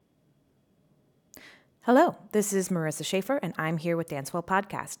Hello, this is Marissa Schaefer, and I'm here with Dancewell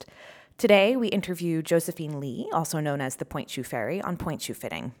Podcast. Today, we interview Josephine Lee, also known as the Pointe Shoe Fairy, on pointe shoe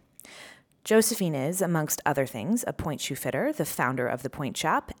fitting. Josephine is, amongst other things, a pointe shoe fitter, the founder of the Pointe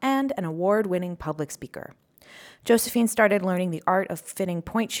Shop, and an award-winning public speaker. Josephine started learning the art of fitting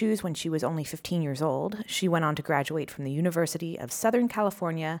pointe shoes when she was only 15 years old. She went on to graduate from the University of Southern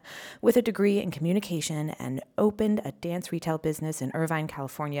California with a degree in communication and opened a dance retail business in Irvine,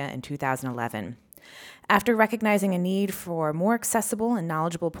 California in 2011. After recognizing a need for more accessible and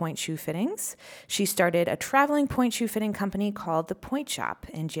knowledgeable pointe shoe fittings, she started a traveling pointe shoe fitting company called the Pointe Shop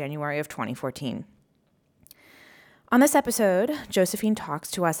in January of 2014. On this episode, Josephine talks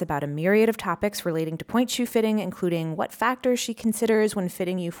to us about a myriad of topics relating to pointe shoe fitting, including what factors she considers when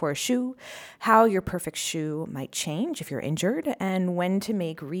fitting you for a shoe, how your perfect shoe might change if you're injured, and when to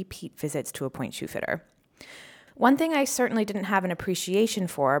make repeat visits to a pointe shoe fitter. One thing I certainly didn't have an appreciation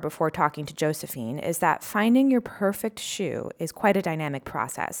for before talking to Josephine is that finding your perfect shoe is quite a dynamic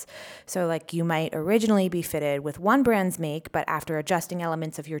process. So you might originally be fitted with one brand's make, but after adjusting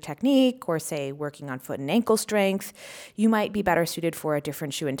elements of your technique or say working on foot and ankle strength, you might be better suited for a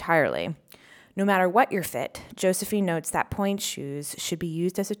different shoe entirely. No matter what your fit, Josephine notes that pointe shoes should be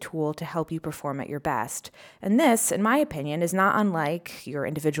used as a tool to help you perform at your best. And this, in my opinion, is not unlike your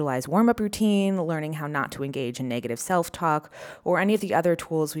individualized warm-up routine, learning how not to engage in negative self-talk, or any of the other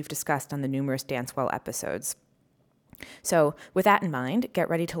tools we've discussed on the numerous Dancewell episodes. So, with that in mind, get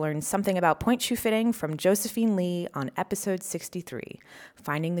ready to learn something about pointe shoe fitting from Josephine Lee on episode 63,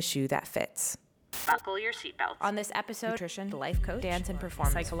 Finding the Shoe That Fits. Buckle your seatbelts. On this episode, nutrition, life coach, dance and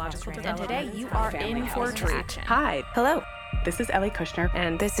performance, psychological development, development, and today you are in for a treat. Hi, Hello, this is Ellie Kushner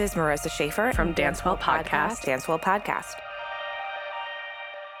and this is Marissa Schaefer from Dancewell Podcast. Dancewell Podcast.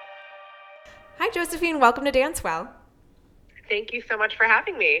 Hi, Josephine. Welcome to Dancewell. Thank you so much for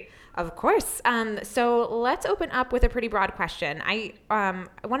having me. Of course. So let's open up with a pretty broad question. I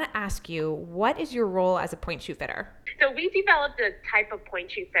want to ask you, what is your role as a pointe shoe fitter? So we developed a type of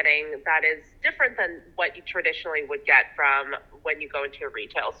pointe shoe fitting that is different than what you traditionally would get from when you go into a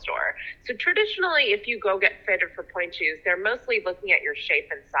retail store. So traditionally, if you go get fitted for pointe shoes, they're mostly looking at your shape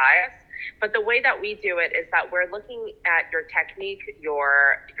and size. But the way that we do it is that we're looking at your technique,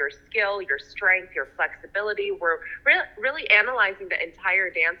 your skill, your strength, your flexibility. We're really analyzing the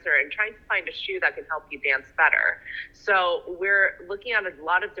entire dancer and trying to find a shoe that can help you dance better. So we're looking at a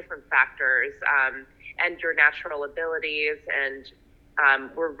lot of different factors and your natural abilities, and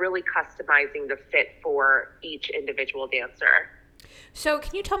we're really customizing the fit for each individual dancer. So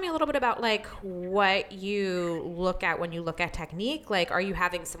can you tell me a little bit about what you look at when you look at technique? Are you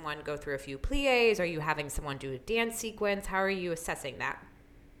having someone go through a few pliés? Are you having someone do a dance sequence? How are you assessing that?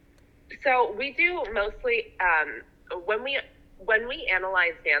 So we do mostly, when we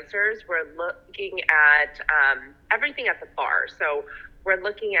analyze dancers, we're looking at everything at the bar. So we're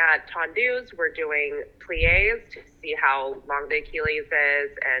looking at tendus, we're doing pliés to see how long the Achilles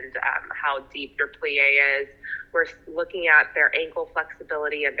is and how deep your plié is. We're looking at their ankle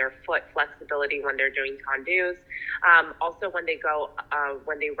flexibility and their foot flexibility when they're doing tendus. Also, when they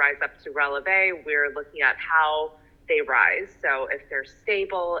rise up to releve, we're looking at how they rise. So if they're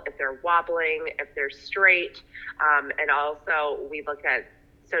stable, if they're wobbling, if they're straight, and also we look at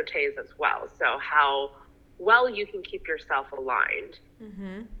sautés as well. So how well you can keep yourself aligned.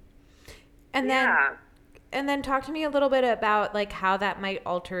 Mm-hmm. And then talk to me a little bit about how that might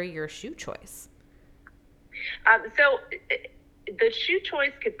alter your shoe choice. So the shoe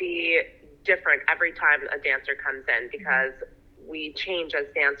choice could be different every time a dancer comes in because we change as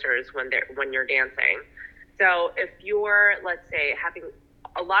dancers when you're dancing. So if you're, let's say, having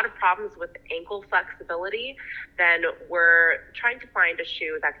a lot of problems with ankle flexibility, then we're trying to find a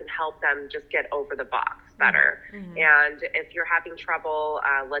shoe that can help them just get over the box better. Mm-hmm. And if you're having trouble,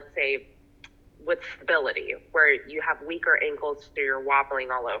 let's say, with stability, where you have weaker ankles, so you're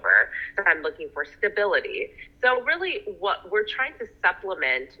wobbling all over, so I'm looking for stability. So really what we're trying to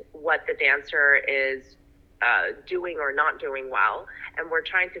supplement what the dancer is doing or not doing well, and we're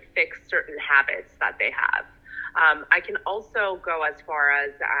trying to fix certain habits that they have. I can also go as far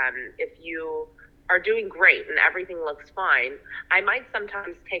as if you are doing great and everything looks fine, I might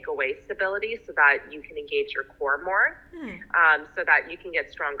sometimes take away stability so that you can engage your core more, so that you can get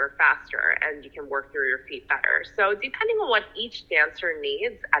stronger faster and you can work through your feet better. So depending on what each dancer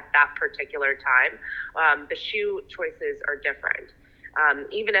needs at that particular time, the shoe choices are different.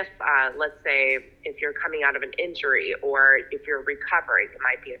 Even if, let's say, if you're coming out of an injury or if you're recovering, it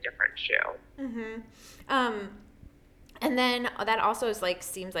might be a different shoe. Mm-hmm. And then that also is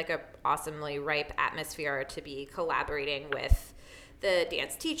seems like a awesomely ripe atmosphere to be collaborating with the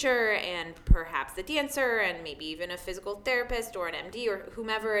dance teacher and perhaps the dancer and maybe even a physical therapist or an MD or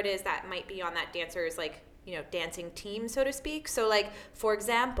whomever it is that might be on that dancer's like, you know, dancing team, so to speak. So like, for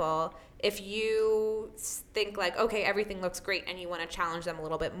example, if you think like, okay, everything looks great and you want to challenge them a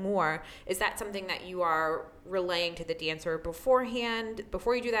little bit more, is that something that you are relaying to the dancer beforehand,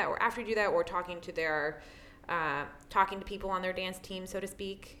 before you do that or after you do that, or talking to people on their dance team, so to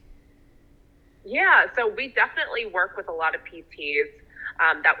speak? Yeah, so we definitely work with a lot of PTs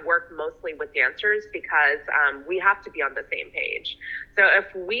that work mostly with dancers because we have to be on the same page. So if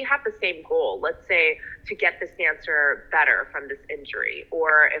we have the same goal, let's say to get this dancer better from this injury,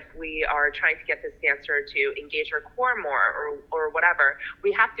 or if we are trying to get this dancer to engage her core more or whatever,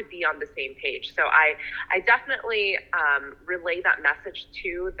 we have to be on the same page. So I definitely relay that message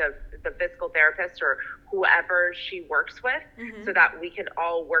to the physical therapist or whoever she works with so that we can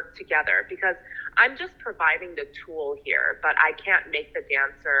all work together, because I'm just providing the tool here, but I can't make the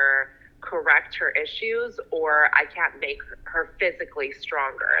dancer correct her issues, or I can't make her physically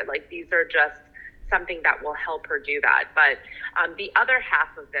stronger. Like, these are just something that will help her do that. But the other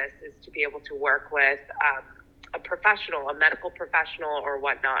half of this is to be able to work with a professional, a medical professional or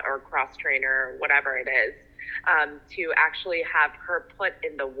whatnot, or cross trainer, whatever it is, to actually have her put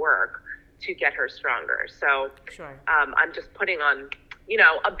in the work to get her stronger. So Sure. I'm just putting on, you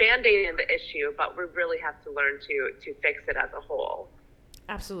know, a Band-Aid in the issue, but we really have to learn to fix it as a whole.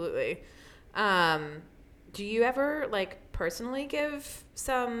 Absolutely. Do you ever like personally give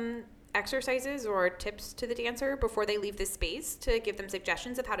some exercises or tips to the dancer before they leave the space to give them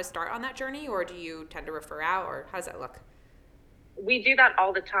suggestions of how to start on that journey, or do you tend to refer out, or how does that look? We do that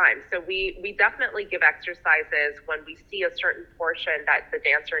all the time. So we definitely give exercises when we see a certain portion that the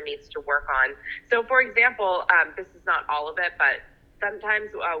dancer needs to work on. So for example, this is not all of it, but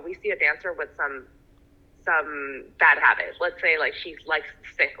sometimes we see a dancer with some bad habit. Let's say like she likes to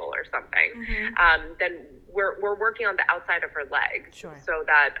sickle or something. Then we're working on the outside of her legs. Sure. So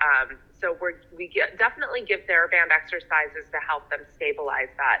that definitely give TheraBand exercises to help them stabilize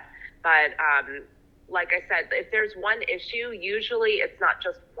that. But like I said, if there's one issue, usually it's not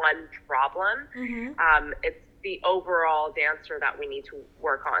just one problem. It's the overall dancer that we need to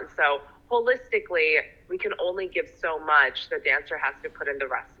work on. So holistically, we can only give so much. The dancer has to put in the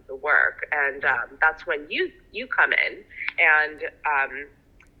rest of the work. And that's when you come in. And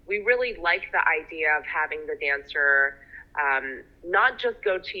we really like the idea of having the dancer not just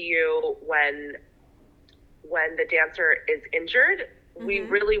go to you when the dancer is injured. We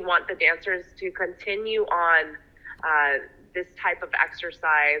really want the dancers to continue on this type of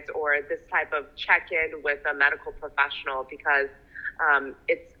exercise or this type of check-in with a medical professional, because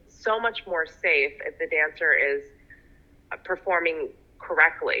it's so much more safe if the dancer is performing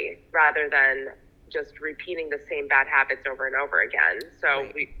correctly rather than just repeating the same bad habits over and over again. So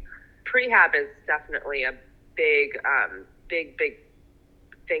prehab is definitely a big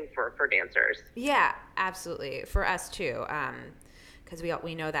thing for dancers. Yeah, absolutely. For us too. Because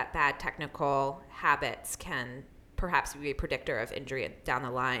we know that bad technical habits can perhaps be a predictor of injury down the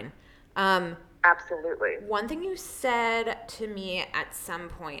line. Absolutely. One thing you said to me at some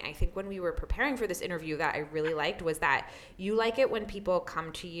point, I think when we were preparing for this interview, that I really liked was that you like it when people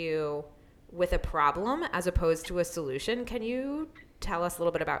come to you with a problem as opposed to a solution. Can you tell us a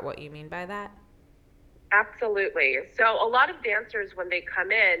little bit about what you mean by that? Absolutely. So a lot of dancers, when they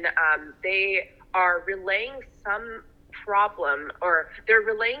come in, they are relaying some problem, or they're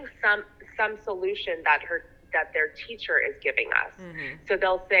relaying some solution that their teacher is giving us. So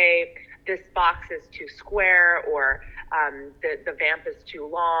they'll say, this box is too square, or the vamp is too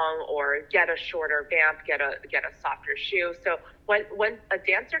long, or get a shorter vamp, get a softer shoe. So when a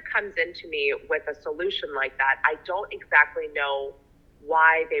dancer comes into me with a solution like that, I don't exactly know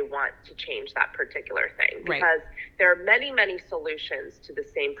why they want to change that particular thing, because there are many, many solutions to the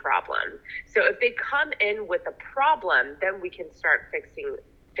same problem. So if they come in with a problem, then we can start fixing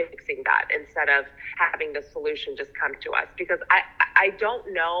that instead of having the solution just come to us, because I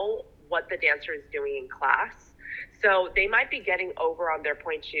don't know what the dancer is doing in class. So they might be getting over on their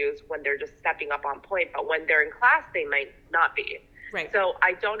point shoes when they're just stepping up on point, but when they're in class, they might not be. So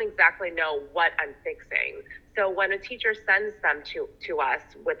I don't exactly know what I'm fixing. So when a teacher sends them to us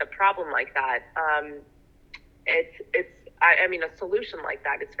with a problem like that, I mean, a solution like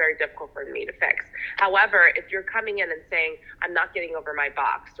that, it's very difficult for me to fix. However, if you're coming in and saying, I'm not getting over my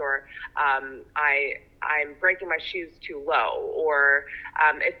box, or I'm breaking my shoes too low, or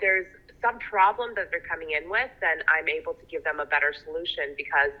if there's some problem that they're coming in with, then I'm able to give them a better solution,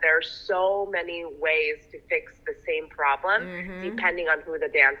 because there are so many ways to fix the same problem depending on who the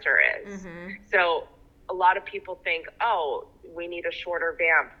dancer is. So a lot of people think, oh, we need a shorter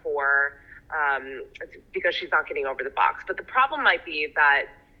vamp for because she's not getting over the box. But the problem might be that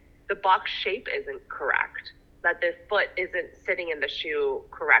the box shape isn't correct, that the foot isn't sitting in the shoe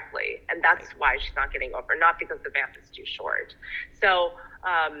correctly. And that's why she's not getting over, not because the vamp is too short. So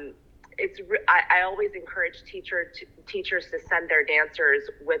I always encourage teachers to send their dancers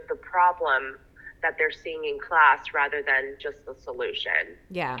with the problem that they're seeing in class rather than just the solution.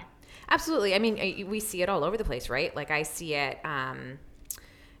 Yeah, absolutely. I mean, we see it all over the place, right? Like I see it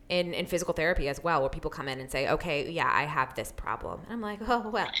in physical therapy as well, where people come in and say, okay, yeah, I have this problem. And I'm like, oh,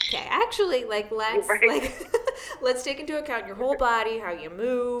 well, okay, actually, like, let's take into account your whole body, how you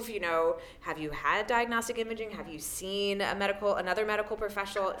move, have you had diagnostic imaging? Have you seen another medical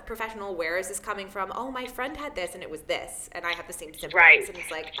professional? Where is this coming from? Oh, my friend had this and it was this, and I have the same symptoms. Right. And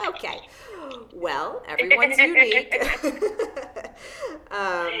it's like, okay, well, everyone's unique.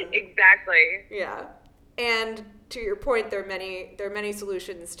 Exactly. Yeah. And to your point, there are many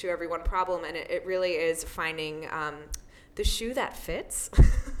solutions to every one problem, and it really is finding the shoe that fits,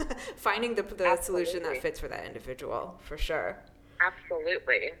 finding the solution that fits for that individual, for sure.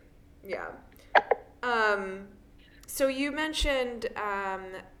 Absolutely. Yeah. So you mentioned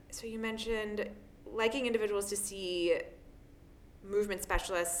liking individuals to see movement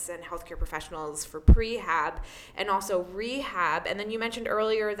specialists and healthcare professionals for prehab and also rehab. And then you mentioned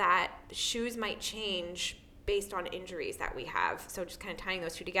earlier that shoes might change based on injuries that we have. So just kind of tying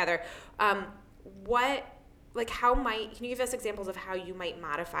those two together. Can you give us examples of how you might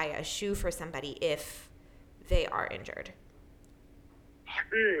modify a shoe for somebody if they are injured?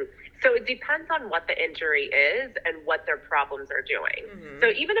 So it depends on what the injury is and what their problems are doing. Mm-hmm. So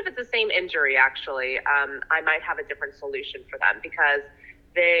even if it's the same injury, actually, I might have a different solution for them because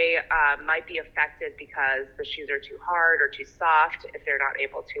they might be affected because the shoes are too hard or too soft. If they're not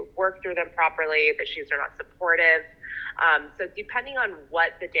able to work through them properly, the shoes are not supportive. So depending on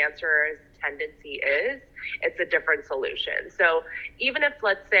what the dancer's tendency is, it's a different solution. So even if,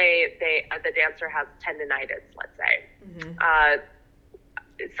 let's say, the dancer has tendinitis, let's say, mm-hmm.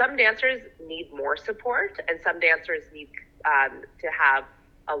 Some dancers need more support and some dancers need to have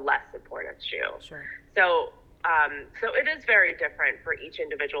a less supportive shoe. Sure. So it is very different for each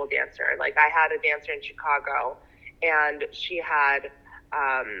individual dancer. Like I had a dancer in Chicago and she had,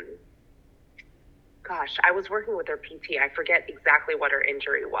 I was working with her PT. I forget exactly what her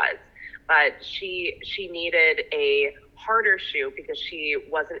injury was, but she needed a harder shoe because she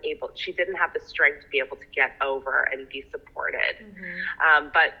didn't have the strength to be able to get over and be supported. Mm-hmm.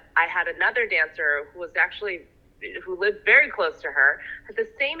 But I had another dancer who lived very close to her, had the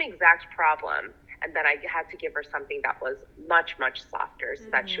same exact problem. And then I had to give her something that was much, much softer so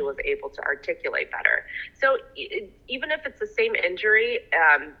mm-hmm. that she was able to articulate better. So even if it's the same injury,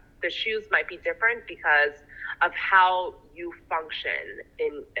 the shoes might be different because of how you function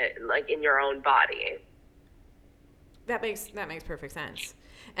in your own body. That makes perfect sense.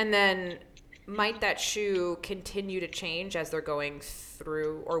 And then might that shoe continue to change as they're going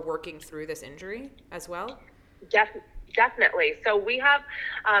through or working through this injury as well? Definitely. So we have,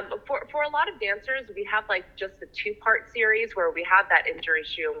 for a lot of dancers, we have like just a 2-part series where we have that injury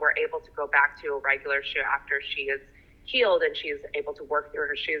shoe and we're able to go back to a regular shoe after she is healed and she's able to work through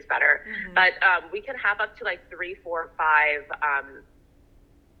her shoes better. Mm-hmm. But we can have up to like 3, 4, 5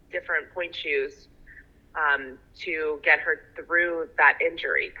 different point shoes to get her through that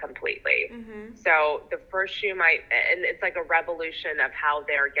injury completely. Mm-hmm. So the first shoe and it's like a revolution of how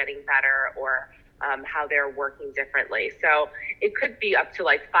they're getting better or how they're working differently. So it could be up to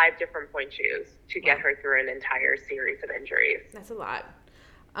like 5 different point shoes to get her through an entire series of injuries. That's a lot.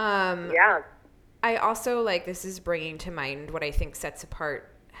 Yeah. I also this is bringing to mind what I think sets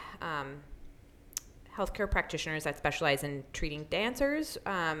apart healthcare practitioners that specialize in treating dancers,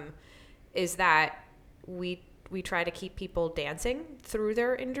 is that we try to keep people dancing through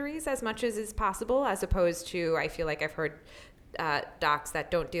their injuries as much as is possible, as opposed to, I feel like I've heard docs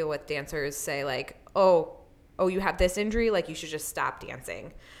that don't deal with dancers say like, oh, you have this injury, like you should just stop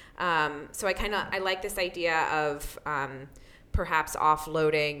dancing. So I like this idea of perhaps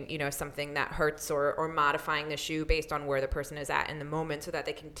offloading, something that hurts or modifying the shoe based on where the person is at in the moment so that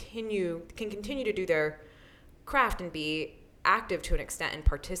they can continue to do their craft and be active to an extent and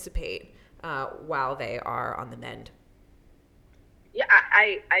participate while they are on the mend. Yeah,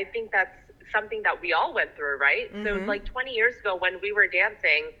 I think that's something that we all went through, right? Mm-hmm. So like 20 years ago when we were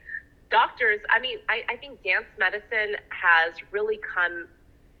dancing, doctors, I think dance medicine has really come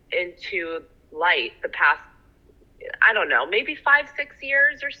into light the past, I don't know, maybe 5-6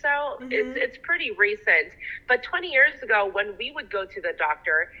 years or so. Mm-hmm. It's pretty recent. But 20 years ago, when we would go to the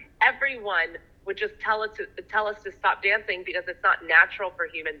doctor, everyone would just tell us to stop dancing because it's not natural for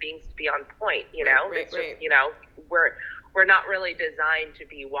human beings to be on point, you know? Right, it's just, you know, we're not really designed to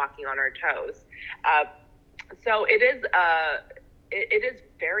be walking on our toes. So it is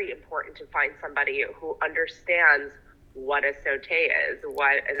very important to find somebody who understands what a sauté is,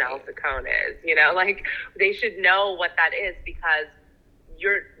 what an alsacone is, you know, like they should know what that is, because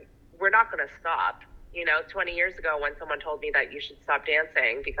we're not going to stop. You know, 20 years ago when someone told me that you should stop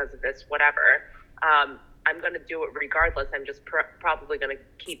dancing because of this, whatever, I'm going to do it regardless. I'm just probably going to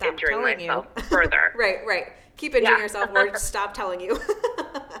keep injuring myself further. Right. Keep injuring yourself or stop telling you.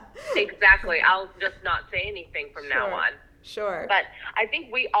 Exactly. I'll just not say anything from now on. Sure. But I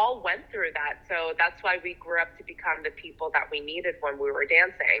think we all went through that. So that's why we grew up to become the people that we needed when we were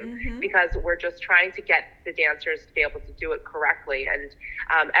dancing, because we're just trying to get the dancers to be able to do it correctly. And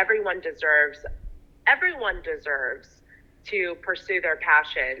everyone deserves to pursue their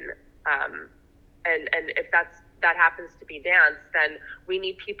passion. And if that happens to be dance, then we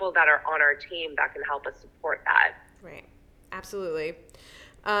need people that are on our team that can help us support that. Right. Absolutely.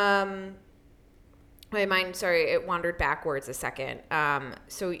 My mind, sorry, it wandered backwards a second.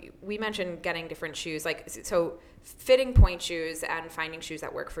 So we mentioned getting different shoes. So fitting point shoes and finding shoes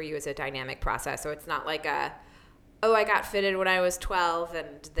that work for you is a dynamic process. So it's not like I got fitted when I was 12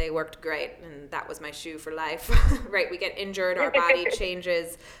 and they worked great and that was my shoe for life. Right? We get injured, our body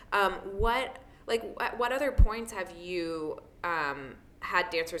changes. What other points have you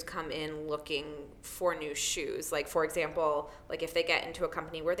had dancers come in looking for new shoes? Like, for example, like if they get into a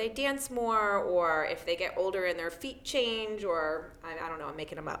company where they dance more, or if they get older and their feet change, or I don't know, I'm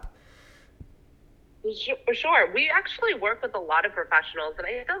making them up. Sure. We actually work with a lot of professionals, and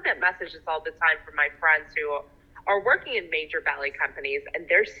I still get messages all the time from my friends who are working in major ballet companies, and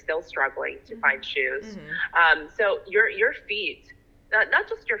they're still struggling to find shoes. So your feet, not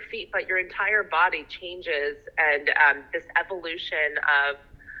just your feet, but your entire body changes, and this evolution of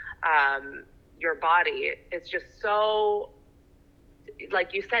your body is just so,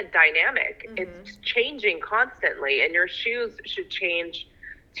 like you said, dynamic. It's changing constantly, and your shoes should change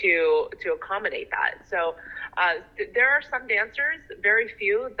to accommodate that. So there are some dancers, very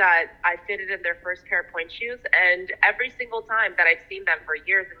few, that I fitted in their first pair of point shoes, and every single time that I've seen them for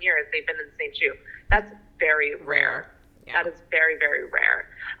years and years, they've been in the same shoe. That's very rare. Yeah. That is very, very rare.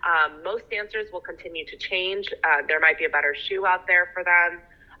 Most dancers will continue to change. There might be a better shoe out there for them.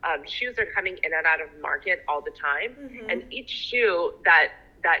 Shoes are coming in and out of the market all the time. And each shoe that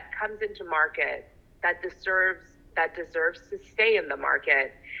comes into market that deserves to stay in the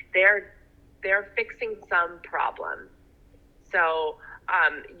market, they're fixing some problem. So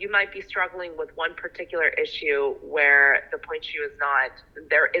you might be struggling with one particular issue where the point shoe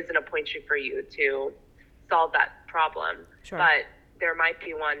there isn't a point shoe for you to solve that problem. Sure. But there might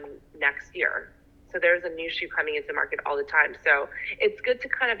be one next year. So there's a new shoe coming into market all the time. So it's good to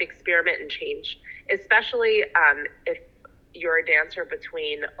kind of experiment and change, especially if you're a dancer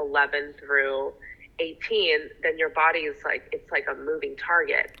between 11 through 18, then your body is it's like a moving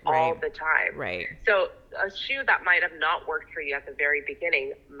target all the time. Right. So a shoe that might have not worked for you at the very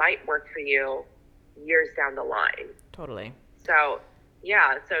beginning might work for you years down the line. Totally. So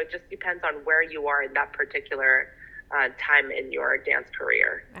yeah, so it just depends on where you are in that particular time in your dance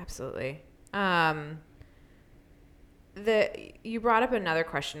career. Absolutely. You brought up another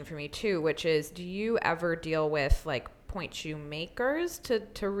question for me too, which is, do you ever deal with point shoe makers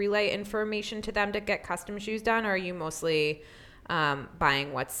to relay information to them to get custom shoes done, or are you mostly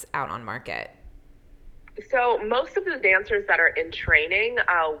buying what's out on market? So most of the dancers that are in training,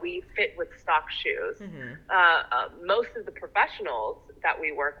 we fit with stock shoes. Most of the professionals that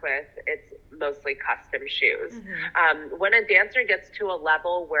we work with, it's mostly custom shoes. When a dancer gets to a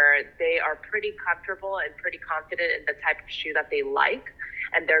level where they are pretty comfortable and pretty confident in the type of shoe that they like,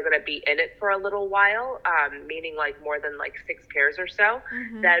 and they're going to be in it for a little while, meaning more than 6 pairs or so,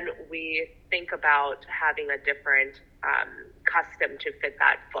 then we think about having a different custom to fit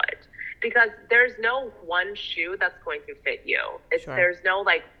that foot. Because there's no one shoe that's going to fit you. There's no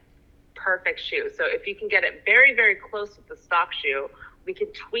perfect shoe. So if you can get it very, very close with the stock shoe, we can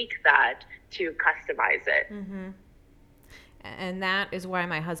tweak that to customize it. And that is why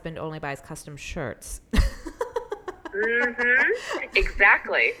my husband only buys custom shirts.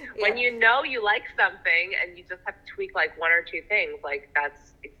 Exactly. Yeah. When you know you like something and you just have to tweak 1 or 2 things,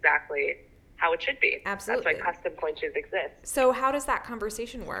 that's exactly how it should be. Absolutely. That's why custom point shoes exist. So how does that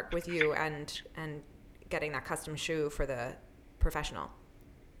conversation work with you and getting that custom shoe for the professional?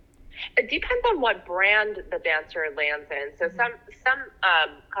 It depends on what brand the dancer lands in. So some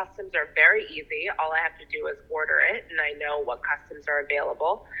customs are very easy. All I have to do is order it, and I know what customs are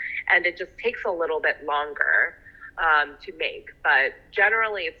available, and it just takes a little bit longer to make. But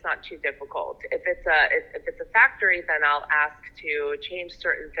generally, it's not too difficult. If it's a factory, then I'll ask to change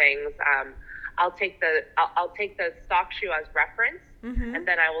certain things. I'll take the stock shoe as reference, and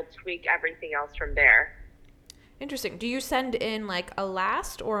then I will tweak everything else from there. Interesting. Do you send in like a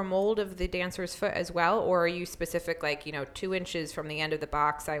last or a mold of the dancer's foot as well? Or are you specific, like, 2 inches from the end of the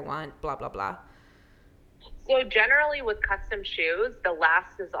box, I want blah, blah, blah? So generally with custom shoes, the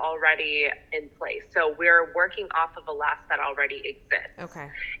last is already in place. So we're working off of a last that already exists. Okay.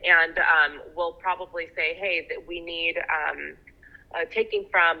 And we'll probably say, hey, we need taking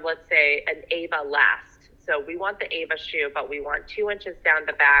from, let's say, an Ava last. So we want the Ava shoe, but we want 2 inches down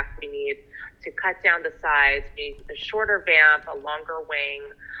the back. We need to cut down the sides. We need a shorter vamp, a longer wing,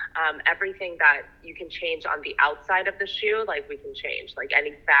 everything that you can change on the outside of the shoe, like we can change, like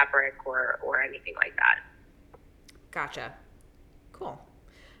any fabric or anything like that. Gotcha. Cool.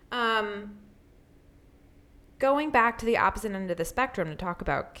 Going back to the opposite end of the spectrum to talk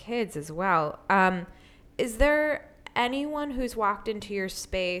about kids as well, is there anyone who's walked into your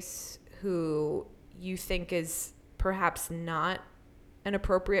space who you think is perhaps not an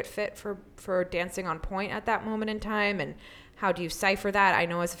appropriate fit for dancing on point at that moment in time? And how do you cipher that? I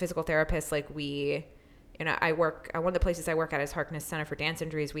know as a physical therapist, like I work, one of the places I work at is Harkness Center for Dance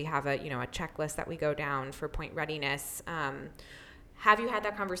Injuries. We have a checklist that we go down for point readiness. Have you had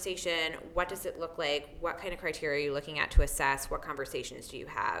that conversation? What does it look like? What kind of criteria are you looking at to assess? What conversations do you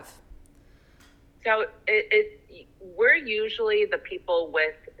have? So we're usually the people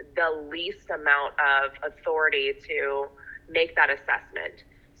with the least amount of authority to make that assessment.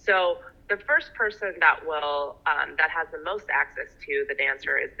 So the first person that has the most access to the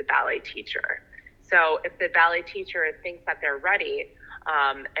dancer is the ballet teacher. So if the ballet teacher thinks that they're ready,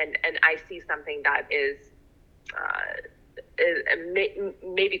 and I see something that is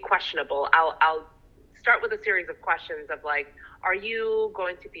maybe questionable, I'll start with a series of questions of like, are you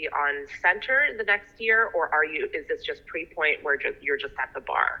going to be on center the next year, or is this just pre-point where you're just at the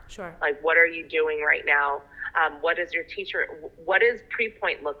bar? Sure. Like, what are you doing right now? What does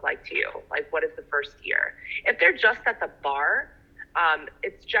pre-point look like to you? Like, what is the first year? If they're just at the bar,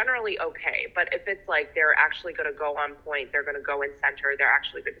 it's generally okay. But if it's like they're actually going to go on point, they're going to go in center, they're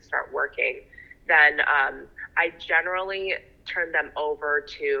actually going to start working, then I generally turn them over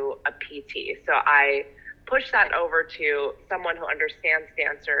to a PT. So I push that over to someone who understands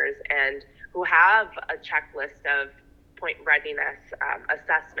dancers and who have a checklist of point readiness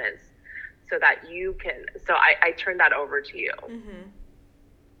assessments, so that I turn that over to you. Mm-hmm.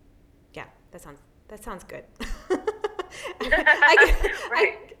 Yeah, that sounds good.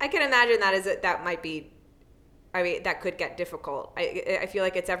 I can imagine that might be, that could get difficult. I feel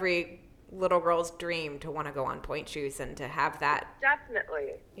like it's every little girl's dream to want to go on point shoes and to have that.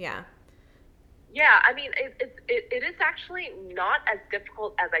 Definitely. Yeah. Yeah, I mean, it is actually not as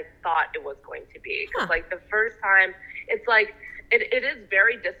difficult as I thought it was going to be. Because, like, the first time, it's like, it is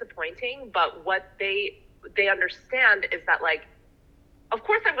very disappointing, but what they understand is that, like, of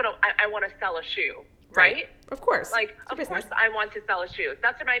course I want to sell a shoe, right? Of course. Like, of course I want to sell a shoe.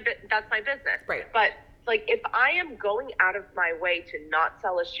 That's my business. Right. But, like, if I am going out of my way to not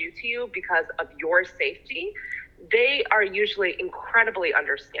sell a shoe to you because of your safety, they are usually incredibly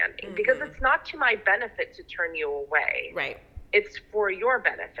understanding, because it's not to my benefit to turn you away. Right. It's for your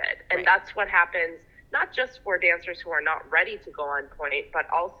benefit. And that's what happens, not just for dancers who are not ready to go on point, but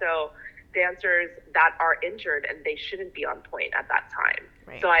also dancers that are injured and they shouldn't be on point at that time.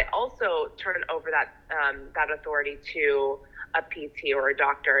 Right. So I also turn over that authority to a PT or a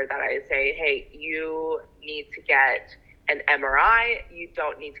doctor, that I say, hey, you need to get an MRI. You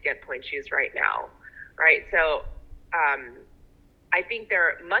don't need to get point shoes right now. Right. So I think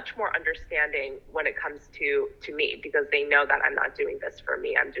they're much more understanding when it comes to me, because they know that I'm not doing this for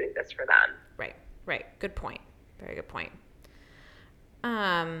me. I'm doing this for them. Right. Right. Good point. Very good point.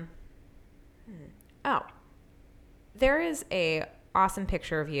 There is a awesome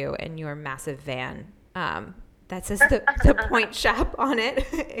picture of you in your massive van that says the Point Shop on it,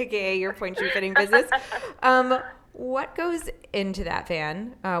 aka your point shoe fitting business. What goes into that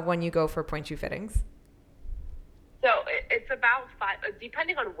van when you go for point shoe fittings? So it's about 5,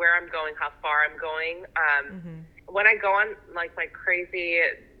 depending on where I'm going, how far I'm going. When I go on like my crazy,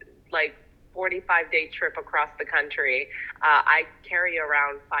 like 45-day trip across the country, I carry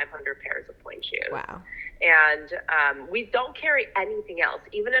around 500 pairs of point shoes. Wow. And we don't carry anything else.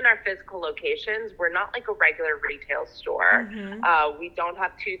 Even in our physical locations, we're not like a regular retail store. We don't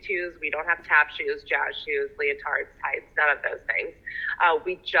have tutus, we don't have tap shoes, jazz shoes, leotards, tights, none of those things.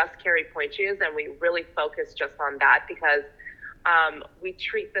 We just carry point shoes, and we really focus just on that because we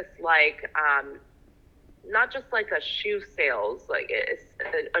treat this like not just like a shoe sales, like it's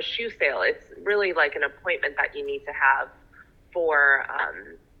a shoe sale. It's really like an appointment that you need to have for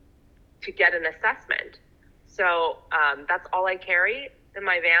to get an assessment. So that's all I carry in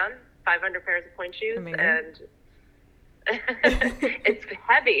my van, 500 pairs of point shoes. Amazing. And it's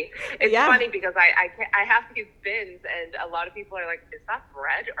heavy. It's funny because I have these bins, and a lot of people are like, is that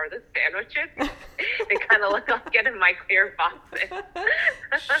bread? Are this sandwiches? They kind of look like it in my clear boxes.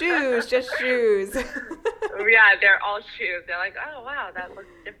 Shoes, just shoes. Yeah, they're all shoes. They're like, oh wow, that looks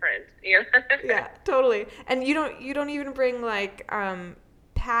different. Yeah, totally. And you don't even bring like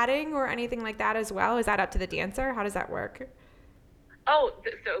padding or anything like that as well? Is that up to the dancer? How does that work? Oh,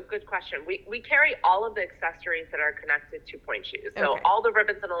 so good question. We carry all of the accessories that are connected to point shoes. So all the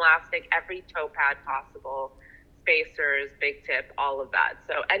ribbons and elastic, every toe pad possible, spacers, big tip, all of that.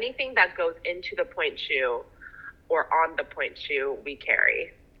 So anything that goes into the point shoe or on the point shoe, we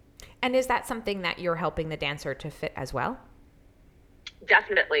carry. And is that something that you're helping the dancer to fit as well?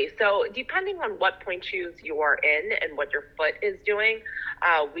 Definitely. So depending on what point shoes you are in and what your foot is doing,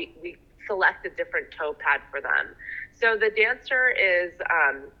 we select a different toe pad for them. So the dancer is,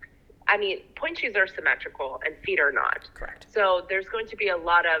 point shoes are symmetrical and feet are not. Correct. So there's going to be a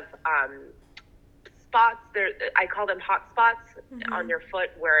lot of spots there. I call them hot spots on your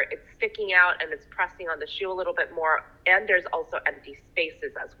foot where it's sticking out and it's pressing on the shoe a little bit more. And there's also empty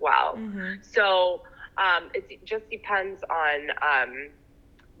spaces as well. So it just depends on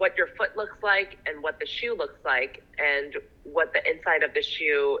what your foot looks like and what the shoe looks like and what the inside of the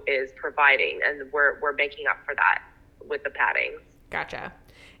shoe is providing. And we're making up for that with the padding. Gotcha.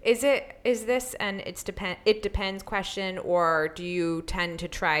 Is this an it depends question, or do you tend to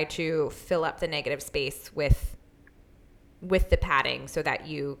try to fill up the negative space with the padding so that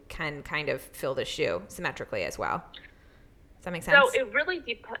you can kind of fill the shoe symmetrically as well? Does that make sense? So it really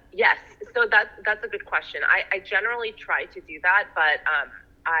depends. Yes. So that's a good question. I generally try to do that, but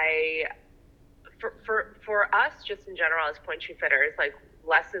for us, just in general as point shoe fitters, like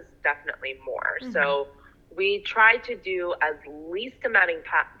less is definitely more. So we try to do as least amount of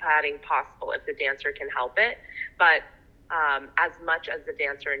padding possible if the dancer can help it, but as much as the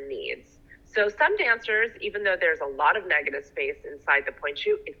dancer needs. So some dancers, even though there's a lot of negative space inside the point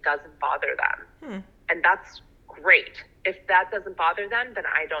shoe, it doesn't bother them. And that's great. If that doesn't bother them, then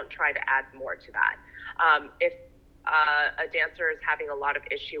I don't try to add more to that. If a dancer is having a lot of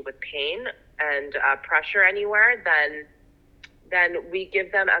issue with pain and pressure anywhere, then we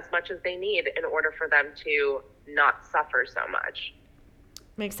give them as much as they need in order for them to not suffer so much.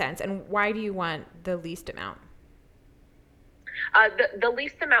 Makes sense. And why do you want the least amount? The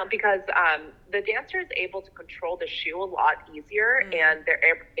least amount because the dancer is able to control the shoe a lot easier and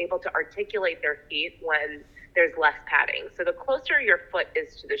they're able to articulate their feet when there's less padding. So the closer your foot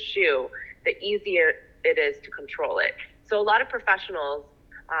is to the shoe, the easier it is to control it. So a lot of professionals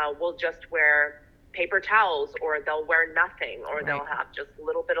will just wear paper towels, or they'll wear nothing, or they'll have just a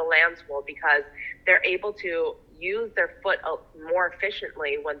little bit of lamb's wool because they're able to use their foot more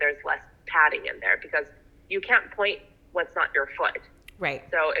efficiently when there's less padding in there, because you can't point what's not your foot. Right.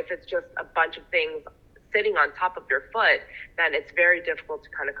 So if it's just a bunch of things sitting on top of your foot, then it's very difficult to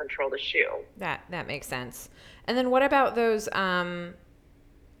kind of control the shoe. That makes sense. And then what about those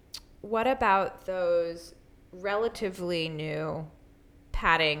relatively new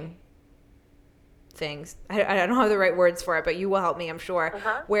padding things? I don't have the right words for it, but you will help me, I'm sure.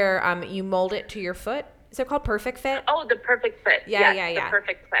 Where you mold it to your foot. Is it called Perfect Fit? Oh, the Perfect Fit. Yeah. The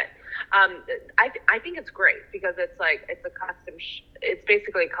Perfect Fit. I think it's great because it's like it's it's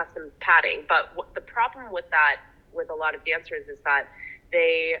basically custom padding. But the problem with that with a lot of dancers is that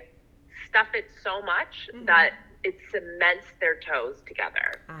they stuff it so much that it cements their toes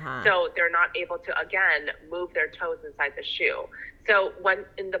together. So they're not able to, again, move their toes inside the shoe. So when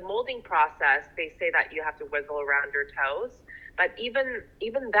in the molding process, they say that you have to wiggle around your toes. But even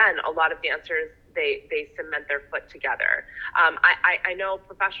then, a lot of dancers, they cement their foot together. I know a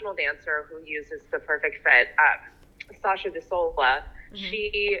professional dancer who uses the Perfect Fit, Sasha De Sola.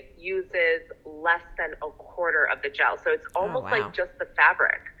 She uses less than a quarter of the gel. So it's almost like just the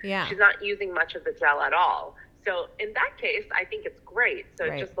fabric. Yeah. She's not using much of the gel at all. So in that case, I think it's great. So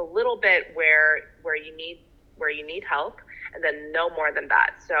it's just a little bit where you need help, and then no more than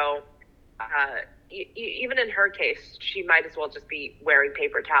that. So even in her case, she might as well just be wearing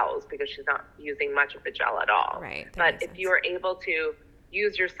paper towels because she's not using much of the gel at all. Right. But if you are able to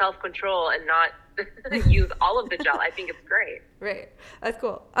use your self-control and not use all of the gel, I think it's great. Right. That's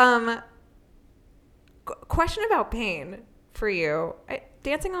cool. Question about pain for you.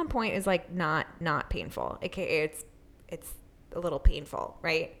 Dancing on point is like not painful. AKA it's a little painful,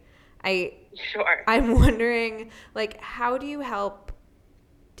 right? Sure. I'm wondering, like, how do you help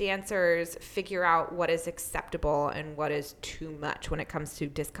dancers figure out what is acceptable and what is too much when it comes to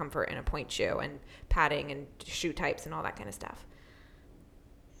discomfort in a point shoe and padding and shoe types and all that kind of stuff?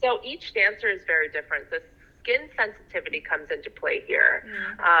 So each dancer is very different. The skin sensitivity comes into play here.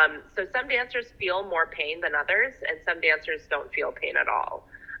 So some dancers feel more pain than others, and some dancers don't feel pain at all.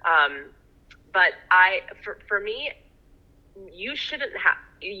 But for me, you shouldn't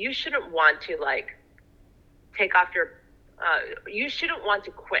want to like take off your. You shouldn't want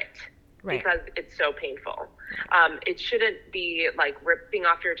to quit because it's so painful. It shouldn't be like ripping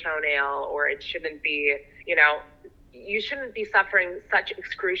off your toenail, or it shouldn't be, you shouldn't be suffering such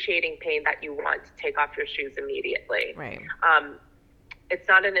excruciating pain that you want to take off your shoes immediately. Right. It's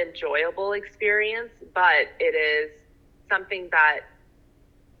not an enjoyable experience, but it is something that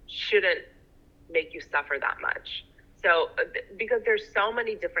shouldn't make you suffer that much. So because there's so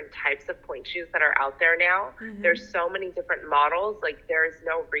many different types of point shoes that are out there now, there's so many different models, like there's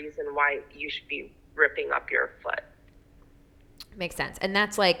no reason why you should be ripping up your foot. Makes sense. And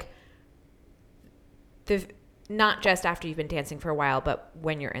that's like not just after you've been dancing for a while, but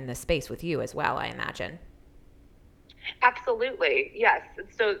when you're in the space with you as well, I imagine. Absolutely. Yes.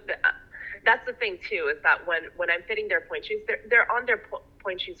 So that's the thing too, is that when I'm fitting their point shoes, they're on their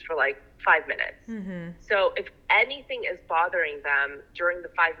point shoes for like 5 minutes. So if anything is bothering them during the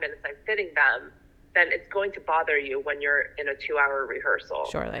 5 minutes I'm fitting them, then it's going to bother you when you're in a 2-hour rehearsal.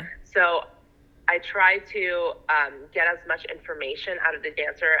 Surely. So I try to get as much information out of the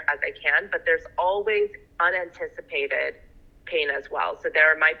dancer as I can, but there's always unanticipated pain as well. So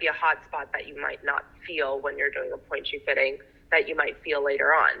there might be a hot spot that you might not feel when you're doing a point shoe fitting that you might feel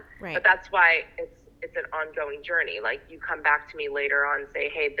later on. Right. But that's why it's an ongoing journey. Like you come back to me later on and say,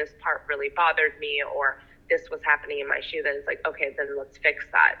 hey, this part really bothered me, or this was happening in my shoe. Then it's like, okay, then let's fix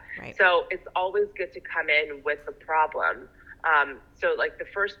that. Right. So it's always good to come in with the problem. So like the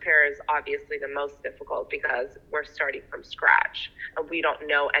first pair is obviously the most difficult because we're starting from scratch and we don't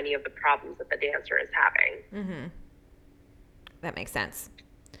know any of the problems that the dancer is having. That makes sense.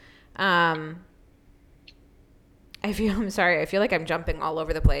 I feel like I'm jumping all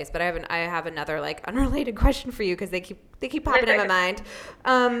over the place, but I have another like unrelated question for you because they keep popping in my mind.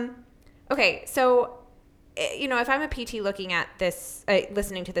 Okay, so if I'm a PT looking at this,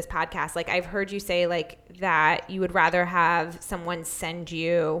 listening to this podcast, like I've heard you say like that you would rather have someone send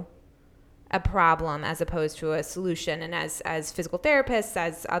you a problem as opposed to a solution. And as physical therapists,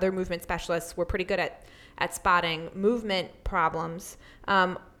 as other movement specialists, we're pretty good at spotting movement problems.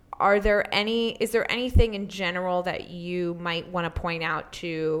 Is there anything in general that you might want to point out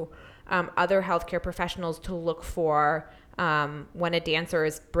to other healthcare professionals to look for when a dancer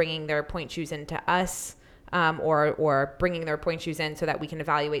is bringing their point shoes into us, or bringing their point shoes in so that we can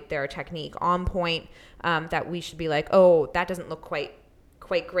evaluate their technique on point, that we should be like, oh, that doesn't look quite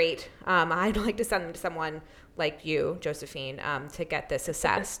great. I'd like to send them to someone like you, Josephine, to get this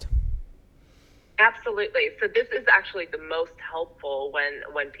assessed. Absolutely. So this is actually the most helpful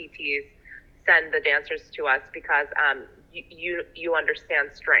when PTs send the dancers to us because you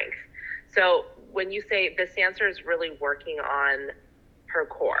understand strength. So when you say this dancer is really working on her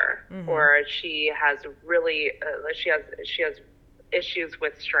core, or she has really she has issues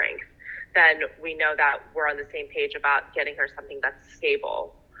with strength, then we know that we're on the same page about getting her something that's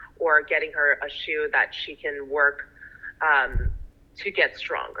stable, or getting her a shoe that she can work to get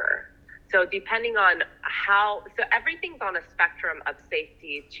stronger. So depending on so everything's on a spectrum of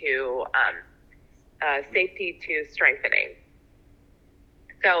safety to strengthening.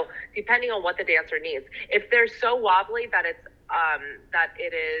 So depending on what the dancer needs, if they're so wobbly that it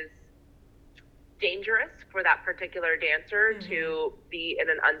is dangerous for that particular dancer to be in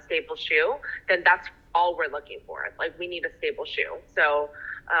an unstable shoe, then that's all we're looking for. Like we need a stable shoe. So,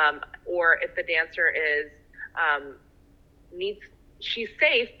 or if the dancer is she's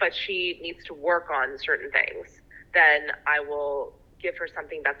safe, but she needs to work on certain things, then I will give her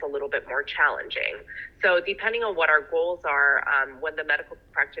something that's a little bit more challenging. So depending on what our goals are, when the medical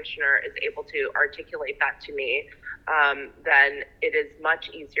practitioner is able to articulate that to me, then it is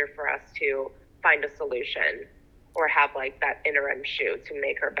much easier for us to find a solution or have like that interim shoe to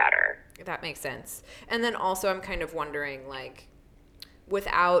make her better. That makes sense. And then also I'm kind of wondering, like,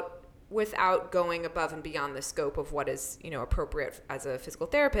 without without going above and beyond the scope of what is, appropriate as a physical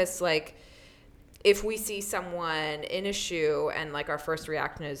therapist, like if we see someone in a shoe and like our first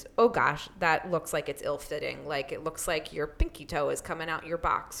reaction is, oh gosh, that looks like it's ill-fitting. Like it looks like your pinky toe is coming out your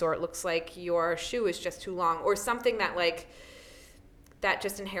box, or it looks like your shoe is just too long, or something that like that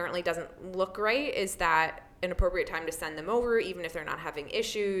just inherently doesn't look right. Is that an appropriate time to send them over, even if they're not having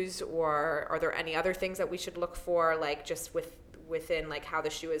issues? Or are there any other things that we should look for, like just within like how the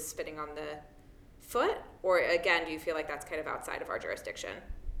shoe is fitting on the foot? Or again, do you feel like that's kind of outside of our jurisdiction?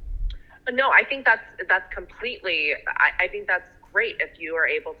 No, I think that's completely, I think that's great if you are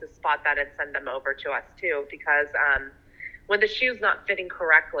able to spot that and send them over to us too, because when the shoe's not fitting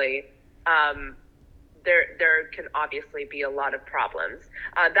correctly, there can obviously be a lot of problems.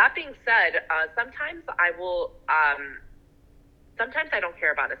 That being said, sometimes I don't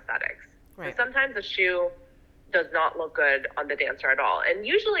care about aesthetics. Right. So sometimes a shoe does not look good on the dancer at all. And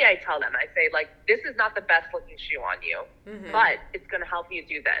usually I tell them, I say, like, this is not the best looking shoe on you, but it's going to help you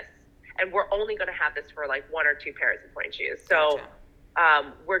do this. And we're only going to have this for like 1 or 2 pairs of pointe shoes. So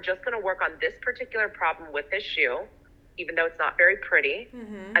we're just going to work on this particular problem with this shoe, even though it's not very pretty.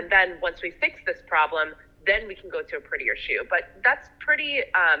 And then once we fix this problem, then we can go to a prettier shoe. But that's pretty,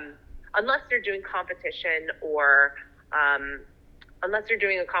 unless they're doing competition or unless they're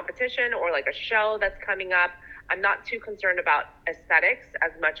doing a competition or like a show that's coming up, I'm not too concerned about aesthetics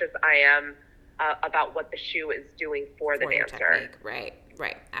as much as I am about what the shoe is doing for the dancer.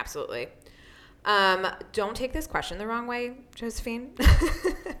 Right, absolutely. Don't take this question the wrong way, Josephine,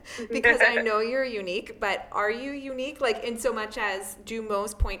 because I know you're unique, but are you unique? Like in so much as, do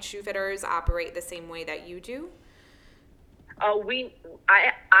most pointe shoe fitters operate the same way that you do?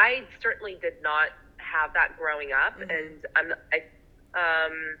 I certainly did not have that growing up, and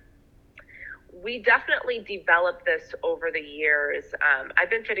we definitely developed this over the years.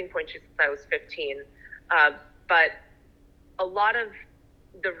 I've been fitting pointe shoes since I was 15, but a lot of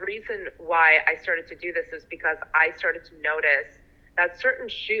the reason why I started to do this is because I started to notice that certain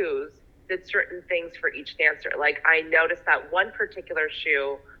shoes did certain things for each dancer. Like I noticed that one particular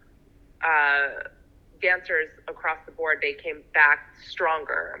shoe, dancers across the board, they came back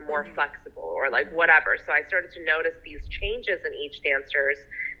stronger, more flexible, or like whatever. So I started to notice these changes in each dancers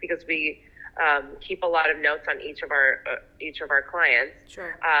because we keep a lot of notes on each of our clients.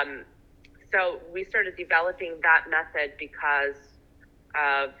 Sure. So we started developing that method because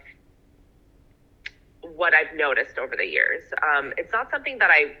of what I've noticed over the years. It's not something that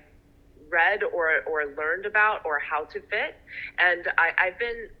I read or learned about or how to fit. And I've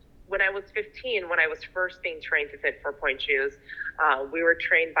been, when I was 15, when I was first being trained to fit for pointe shoes, we were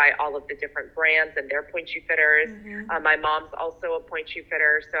trained by all of the different brands and their pointe shoe fitters. My mom's also a pointe shoe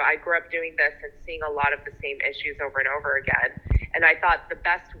fitter. So I grew up doing this and seeing a lot of the same issues over and over again. And I thought the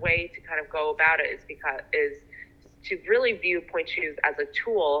best way to kind of go about it is to really view pointe shoes as a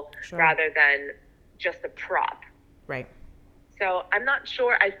tool rather than just a prop. Right. So I'm not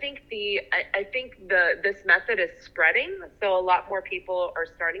sure. I think this method is spreading, so a lot more people are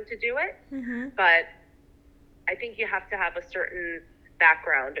starting to do it. But I think you have to have a certain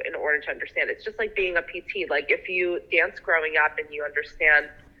background in order to understand. It's just like being a PT. Like if you dance growing up and you understand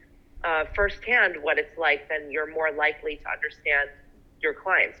firsthand what it's like, then you're more likely to understand your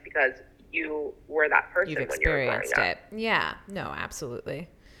clients because you were that person when you were growing up. Yeah, no, absolutely.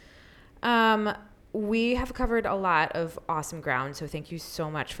 We have covered a lot of awesome ground, so thank you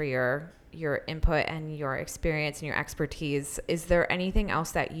so much for your input and your experience and your expertise. Is there anything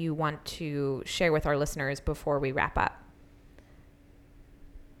else that you want to share with our listeners before we wrap up?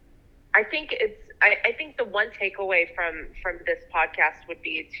 I think the one takeaway from this podcast would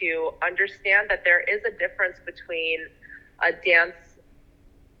be to understand that there is a difference between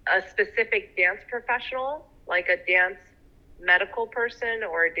a specific dance professional, like a dance medical person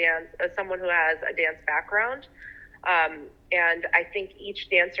or someone who has a dance background. And I think each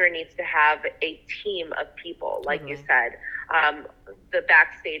dancer needs to have a team of people, like you said, the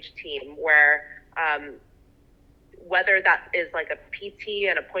backstage team where, whether that is like a PT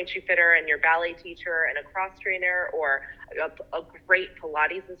and a pointe shoe fitter and your ballet teacher and a cross trainer or a great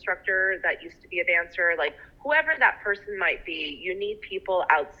Pilates instructor that used to be a dancer, like whoever that person might be, you need people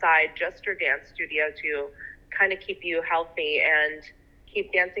outside just your dance studio to kind of keep you healthy and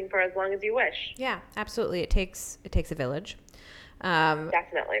keep dancing for as long as you wish. Yeah, absolutely. It takes a village.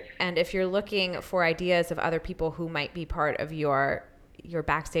 Definitely. And if you're looking for ideas of other people who might be part of your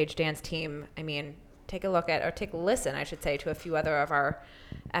backstage dance team, I mean, take a listen, I should say, to a few other of our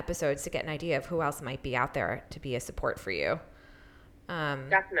episodes to get an idea of who else might be out there to be a support for you.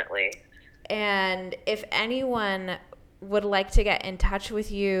 Definitely. And if anyone would like to get in touch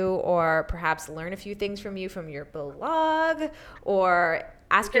with you or perhaps learn a few things from you from your blog or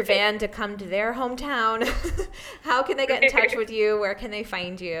ask your band to come to their hometown, how can they get in touch with you? Where can they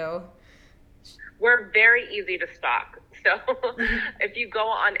find you? We're very easy to stalk. So if you go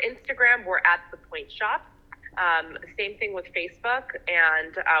on Instagram, we're at The Point Shop. Same thing with Facebook.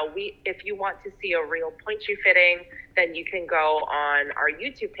 And if you want to see a real point shoe fitting, then you can go on our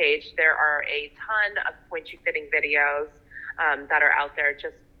YouTube page. There are a ton of point shoe fitting videos that are out there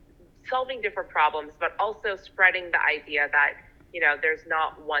just solving different problems, but also spreading the idea that, there's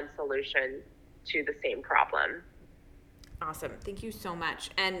not one solution to the same problem. Awesome. Thank you so much.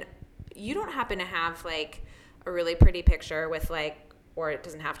 And you don't happen to have like a really pretty picture with or it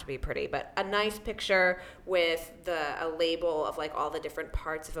doesn't have to be pretty, but a nice picture with a label of like all the different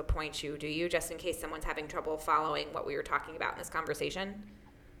parts of a point shoe, do you? Just in case someone's having trouble following what we were talking about in this conversation?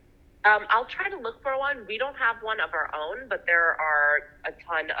 I'll try to look for one. We don't have one of our own, but there are a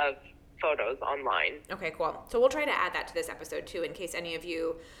ton of photos online. Okay, cool. So we'll try to add that to this episode too, in case any of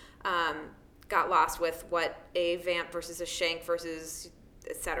you got lost with what a vamp versus a shank versus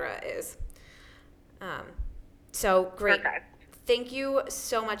et cetera is. So great. Perfect. Thank you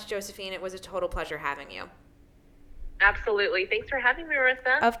so much, Josephine. It was a total pleasure having you. Absolutely. Thanks for having me,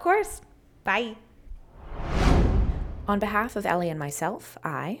 Marissa. Of course. Bye. On behalf of Ellie and myself,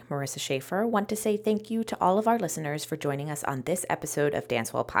 I, Marissa Schaefer, want to say thank you to all of our listeners for joining us on this episode of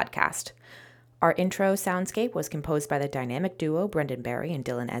Dancewell Podcast. Our intro soundscape was composed by the dynamic duo Brendan Barry and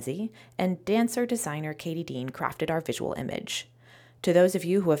Dylan Ezzy, and dancer-designer Katie Dean crafted our visual image. To those of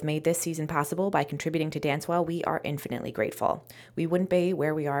you who have made this season possible by contributing to Dancewell, we are infinitely grateful. We wouldn't be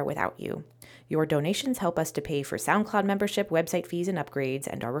where we are without you. Your donations help us to pay for SoundCloud membership, website fees and upgrades,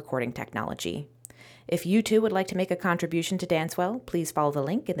 and our recording technology. If you too would like to make a contribution to Dancewell, please follow the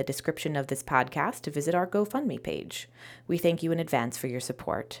link in the description of this podcast to visit our GoFundMe page. We thank you in advance for your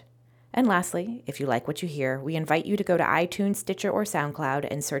support. And lastly, if you like what you hear, we invite you to go to iTunes, Stitcher, or SoundCloud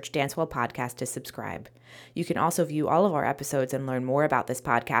and search Dancewell Podcast to subscribe. You can also view all of our episodes and learn more about this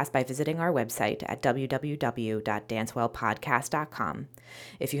podcast by visiting our website at www.dancewellpodcast.com.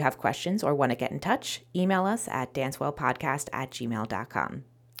 If you have questions or want to get in touch, email us at dancewellpodcast@gmail.com.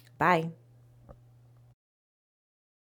 Bye.